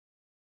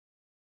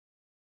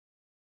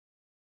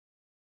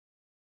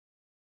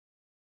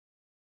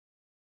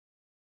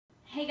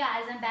Hey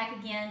guys, I'm back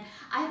again.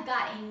 I've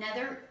got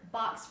another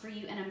box for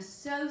you and I'm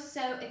so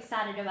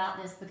excited about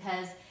this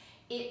because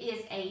it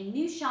is a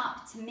new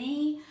shop to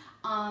me.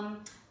 I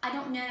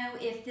don't know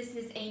if this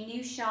is a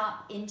new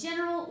shop in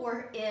general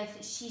or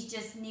if she's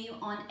just new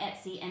on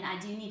Etsy, and I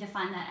do need to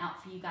find that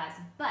out for you guys.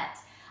 But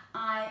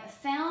I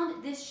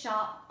found this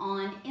shop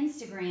on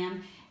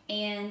Instagram,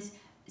 and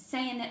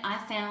saying that I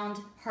found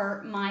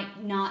her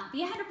might not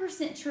be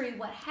 100% true.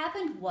 What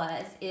happened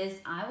was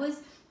I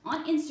was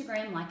on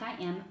Instagram, like I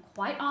am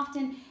quite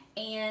often,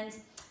 and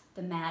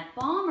the Mad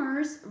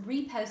Bombers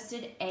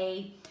reposted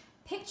a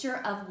picture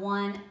of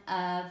one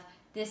of,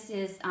 this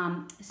is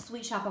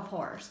Sweet Shop of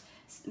Horrors,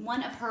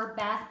 one of her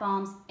bath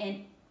bombs,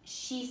 and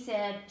she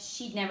said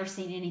she'd never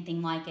seen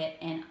anything like it,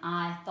 and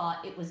I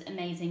thought it was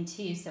amazing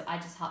too. So I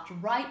just hopped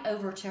right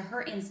over to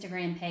her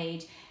Instagram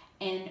page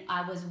and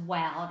I was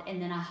wowed,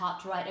 and then I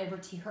hopped right over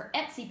to her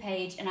Etsy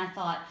page and I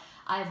thought,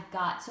 I've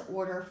got to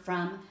order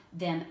from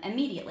them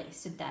immediately.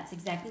 So that's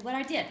exactly what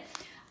I did.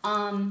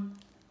 I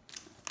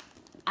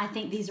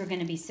think these are going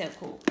to be so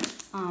cool.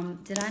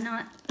 Did I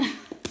not?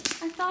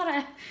 I thought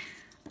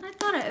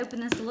I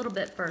opened this a little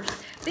bit first.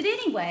 But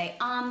anyway,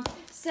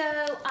 so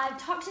I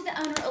talked to the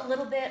owner a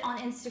little bit on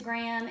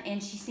Instagram,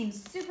 and she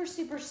seems super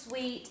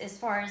sweet as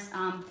far as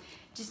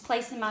just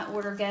placing my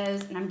order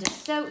goes, and I'm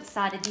just so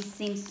excited. These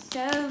seem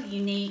so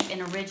unique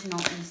and original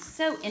and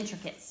so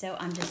intricate, so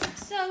I'm just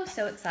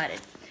so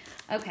excited.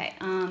 Okay,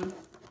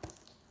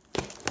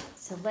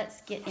 so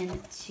let's get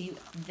into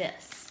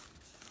this.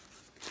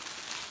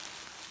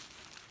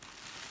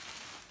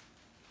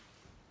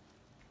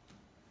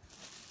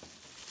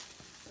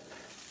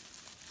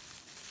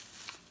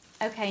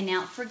 Okay,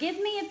 now forgive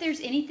me if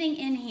there's anything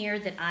in here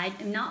that I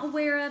am not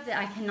aware of that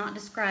I cannot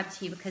describe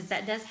to you, because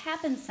that does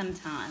happen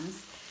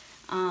sometimes.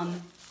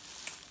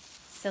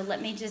 So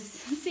let me just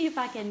see if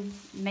I can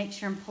make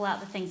sure and pull out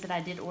the things that I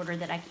did order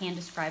that I can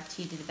describe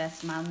to you to the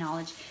best of my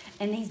knowledge.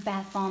 And these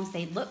bath bombs,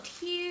 they looked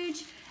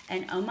huge,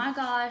 and oh my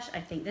gosh, I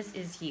think this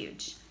is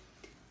huge.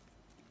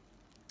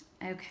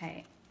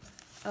 Okay,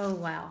 oh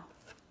wow.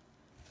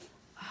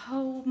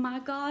 Oh my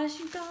gosh,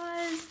 you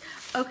guys.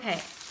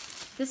 Okay.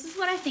 This is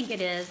what I think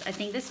it is. I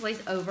think this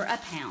weighs over a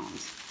pound.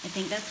 I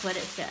think that's what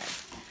it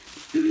says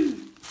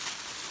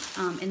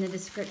in the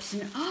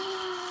description.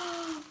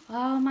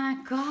 Oh my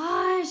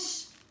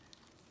gosh.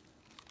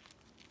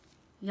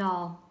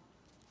 Y'all,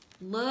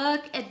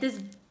 look at this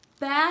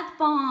bath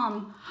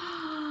bomb.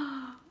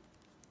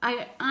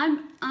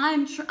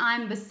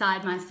 I'm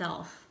beside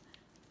myself.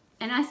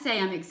 And I say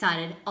I'm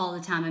excited all the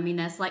time. I mean,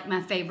 that's like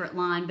my favorite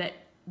line, but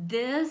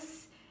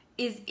this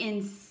is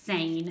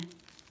insane.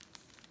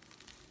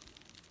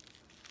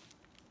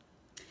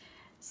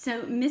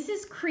 So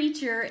Mrs.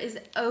 Creature is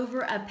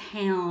over a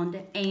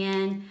pound,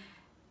 and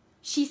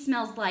she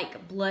smells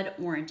like blood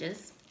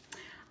oranges.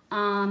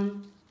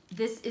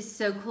 This is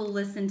so cool.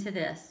 Listen to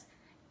this.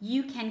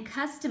 You can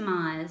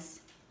customize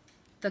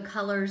the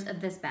colors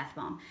of this bath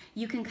bomb.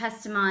 You can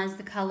customize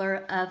the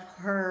color of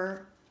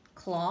her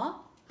claw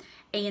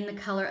and the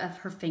color of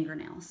her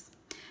fingernails.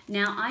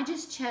 Now I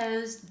just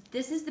chose,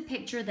 this is the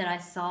picture that I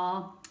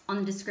saw on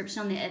the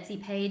description on the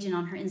Etsy page and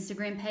on her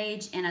Instagram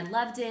page, and I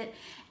loved it,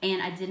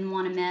 and I didn't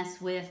want to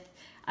mess with,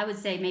 I would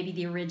say maybe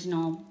the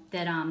original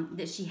that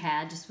that she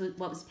had, just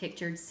what was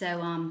pictured.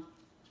 So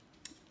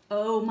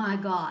oh my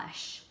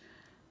gosh,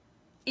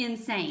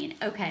 insane.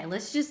 Okay,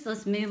 let's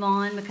move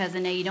on, because I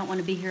know you don't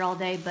want to be here all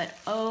day, but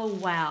oh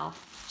wow,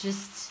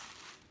 just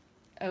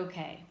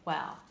okay,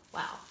 wow,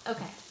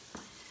 okay.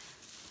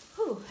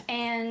 Whew.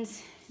 And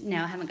no,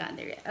 I haven't gotten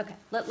there yet. Okay,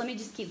 let me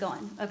just keep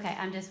going. Okay,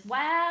 I'm just,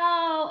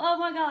 wow, oh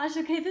my gosh.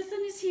 Okay, this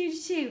one is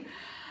huge too.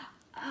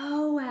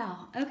 Oh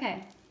wow,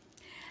 okay.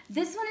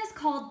 This one is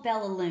called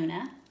Bella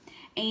Luna,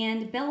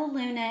 and Bella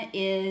Luna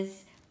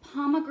is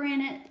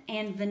pomegranate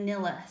and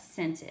vanilla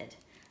scented.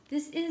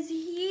 This is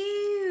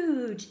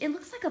huge. It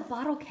looks like a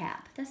bottle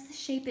cap. That's the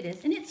shape it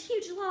is, and it's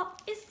huge.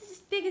 It's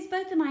as big as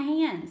both of my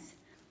hands.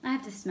 I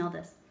have to smell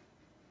this.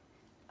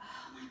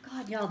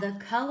 God, y'all, the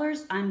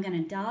colors, I'm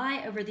gonna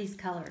die over these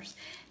colors.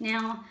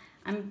 Now,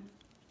 I'm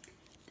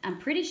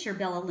pretty sure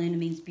Bella Luna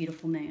means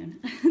beautiful moon,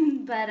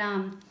 but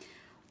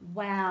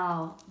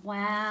wow,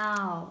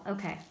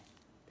 okay,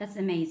 that's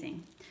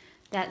amazing.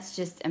 That's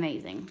just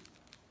amazing.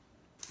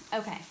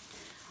 Okay,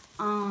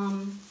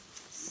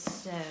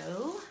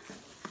 so,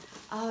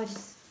 oh,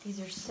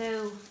 these are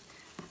so,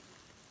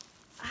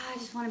 I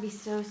just want to be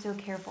so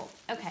careful.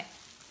 Okay,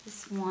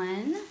 this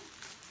one,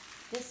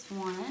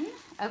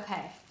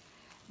 okay.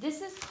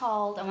 This is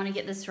called, I want to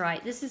get this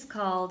right, this is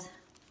called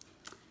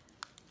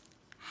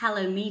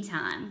Hello Me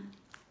Time.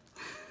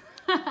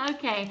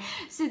 Okay,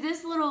 so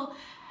this little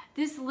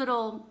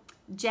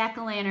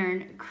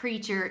jack-o'-lantern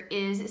creature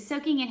is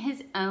soaking in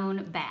his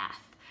own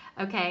bath,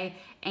 okay?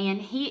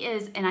 And he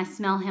is, and I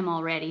smell him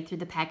already through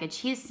the package,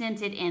 he is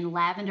scented in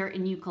lavender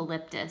and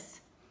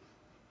eucalyptus.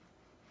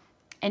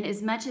 And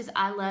as much as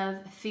I love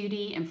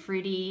foodie and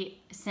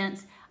fruity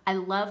scents, I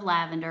love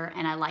lavender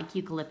and I like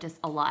eucalyptus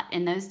a lot.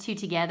 And those two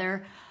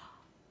together,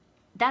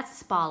 that's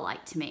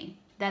spa-like to me.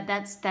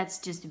 That's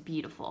just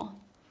beautiful.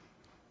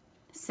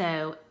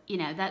 So, you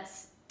know,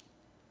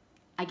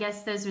 I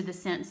guess those are the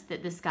scents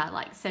that this guy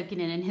likes soaking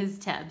in his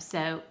tub.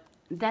 So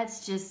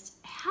that's just,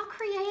 how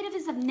creative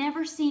is, I've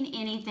never seen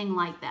anything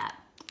like that.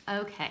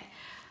 Okay.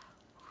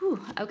 Whew.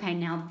 Okay,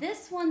 now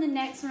this one, the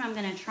next one I'm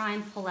gonna try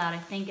and pull out, I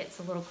think it's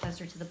a little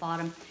closer to the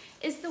bottom,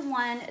 is the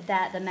one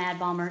that the Mad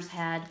Bombers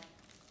had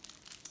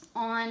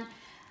reposted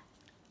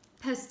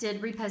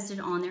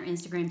on their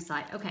Instagram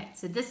site. Okay,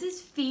 so this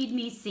is Feed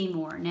Me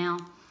Seymour. Now,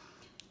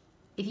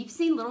 if you've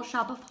seen Little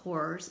Shop of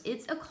Horrors,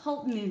 it's a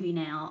cult movie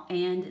now,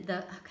 and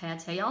okay, I'll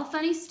tell y'all a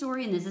funny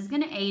story, and this is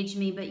gonna age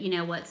me, but you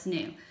know what's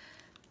new.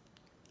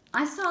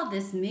 I saw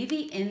this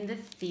movie in the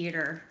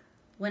theater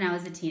when I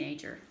was a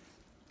teenager.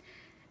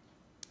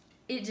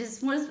 It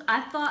just was,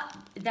 I thought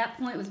at that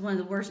point it was one of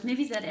the worst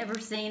movies I'd ever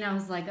seen. I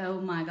was like,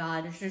 oh my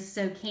God, it's just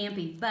so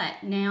campy.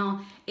 But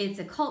now it's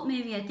a cult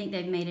movie. I think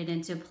they've made it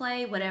into a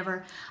play,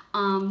 whatever.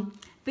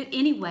 But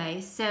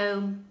anyway,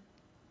 so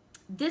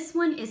this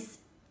one is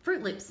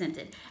Fruit Loop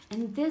scented.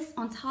 And this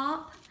on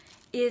top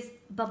is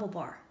Bubble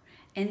Bar.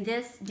 And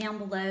this down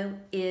below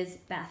is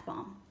Bath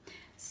Bomb.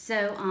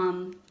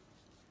 So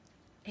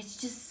it's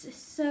just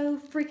so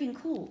freaking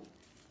cool.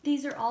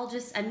 These are all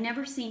just, I've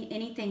never seen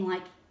anything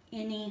like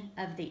any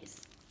of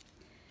these.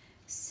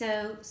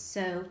 So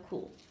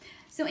cool.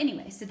 So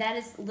anyway, so that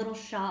is Little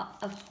Shop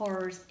of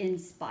Horrors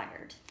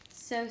inspired.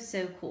 So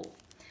cool.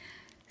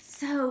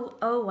 So,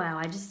 oh wow,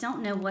 I just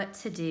don't know what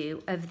to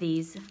do of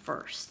these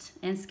first.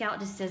 And Scout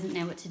just doesn't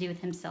know what to do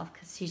with himself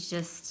because he's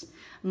just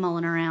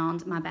mulling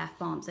around my bath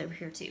bombs over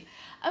here too.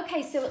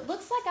 Okay, so it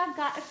looks like I've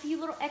got a few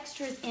little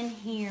extras in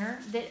here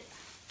that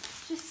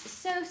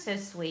just so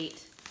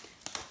sweet.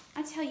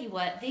 I tell you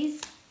what,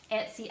 these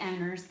Etsy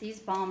owners, these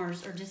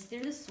bombers are just, they're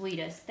the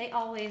sweetest. They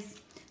always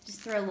just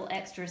throw a little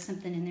extra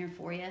something in there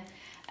for you.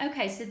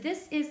 Okay, so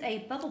this is a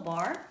bubble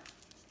bar.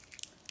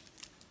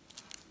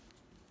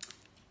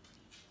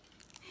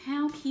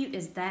 How cute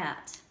is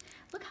that?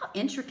 Look how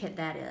intricate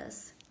that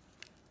is.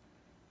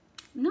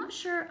 I'm not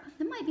sure,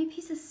 there might be a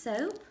piece of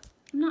soap.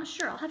 I'm not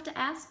sure, I'll have to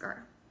ask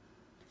her.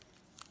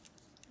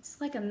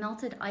 It's like a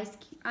melted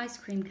ice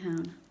cream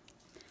cone.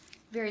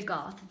 Very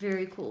goth,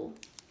 very cool.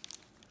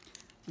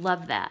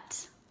 Love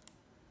that.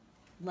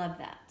 Love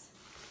that.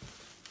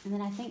 And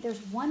then I think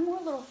there's one more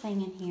little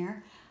thing in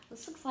here.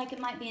 This looks like it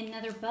might be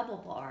another bubble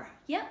bar.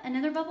 Yep,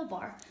 another bubble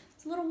bar.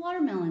 It's a little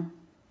watermelon.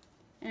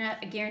 And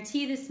I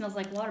guarantee this smells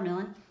like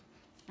watermelon.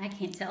 I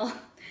can't tell.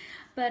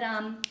 But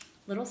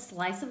little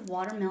slice of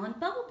watermelon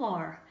bubble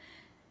bar.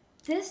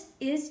 This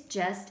is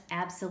just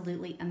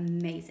absolutely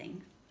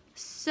amazing.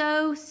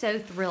 So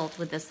thrilled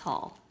with this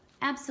haul.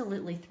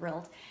 Absolutely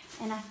thrilled.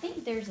 And I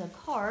think there's a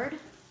card.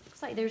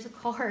 Looks like there's a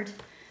card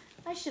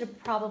I should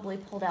have probably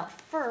pulled out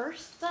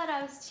first, but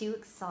I was too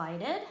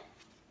excited.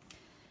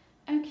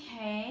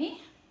 Okay.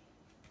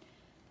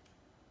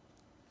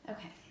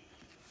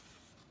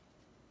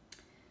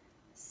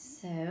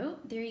 So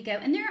there you go.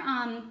 And they're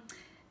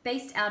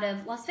based out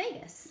of Las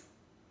Vegas.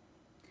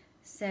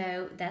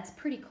 So that's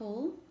pretty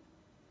cool.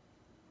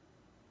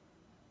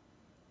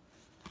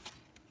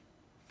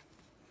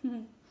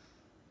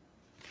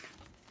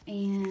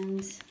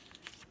 And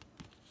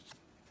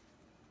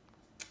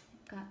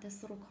got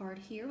this little card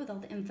here with all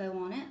the info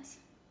on it.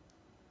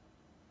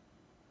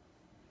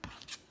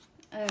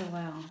 Oh,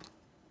 wow.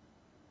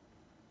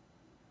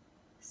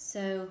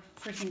 So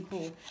freaking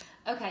cool.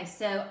 Okay,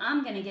 so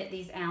I'm going to get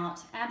these out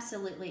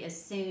absolutely as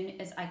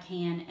soon as I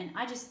can, and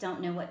I just don't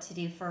know what to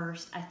do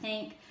first. I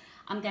think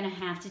I'm going to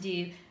have to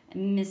do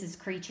Mrs.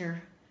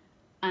 Creature.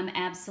 I'm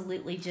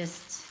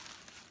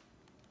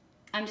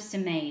just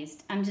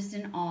amazed. I'm just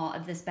in awe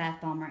of this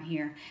bath bomb right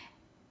here.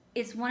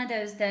 It's one of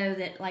those, though,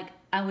 that, like,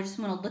 I would just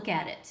want to look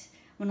at it.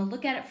 I want to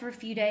look at it for a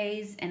few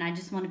days, and I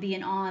just want to be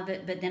in awe of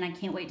it, but then I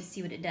can't wait to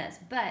see what it does.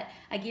 But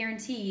I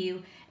guarantee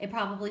you, it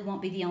probably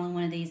won't be the only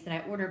one of these that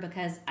I order,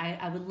 because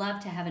I would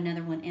love to have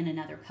another one in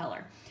another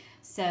color.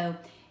 So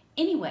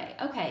anyway,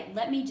 okay,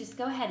 let me just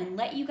go ahead and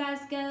let you guys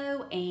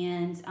go,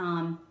 and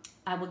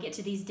I will get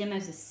to these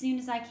demos as soon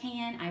as I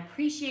can. I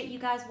appreciate you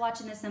guys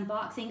watching this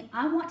unboxing.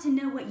 I want to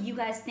know what you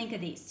guys think of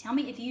these. Tell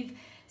me if you've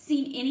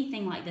seen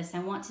anything like this. I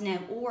want to know,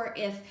 or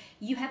if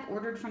you have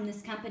ordered from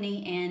this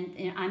company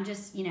and I'm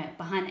just, you know,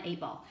 behind the 8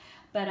 ball.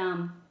 But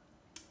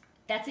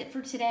that's it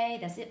for today.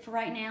 That's it for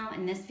right now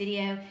in this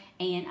video,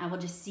 and I will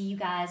just see you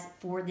guys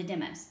for the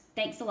demos.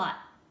 Thanks a lot.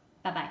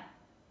 Bye-bye.